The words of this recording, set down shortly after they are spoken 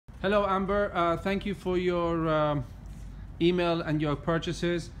Hello Amber, thank you for your email and your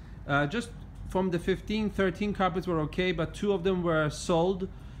purchases. Just from the 13 carpets were okay, but 2 of them were sold.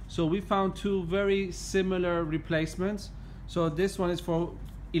 So we found 2 very similar replacements. So this one is for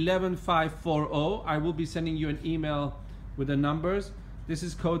 11540. I will be sending you an email with the numbers. This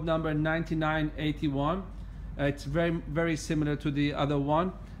is code number 9981. It's very similar to the other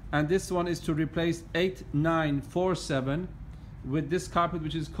one. And this one is to replace 8947 with this carpet,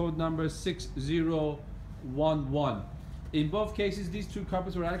 which is code number 6011. In both cases, these 2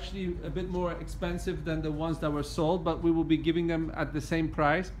 carpets were actually a bit more expensive than the ones that were sold, but we will be giving them at the same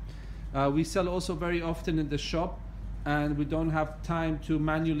price. We sell also very often in the shop, and we don't have time to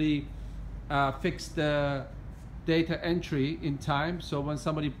manually fix the data entry in time. So when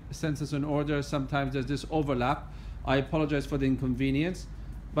somebody sends us an order, sometimes there's this overlap. I apologize for the inconvenience.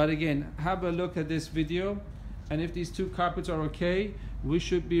 But again, have a look at this video, and if these 2 carpets are okay, we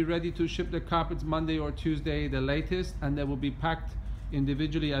should be ready to ship the carpets Monday or Tuesday the latest, and they will be packed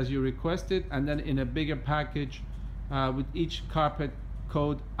individually as you requested, and then in a bigger package with each carpet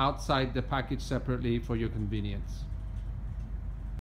code outside the package separately for your convenience.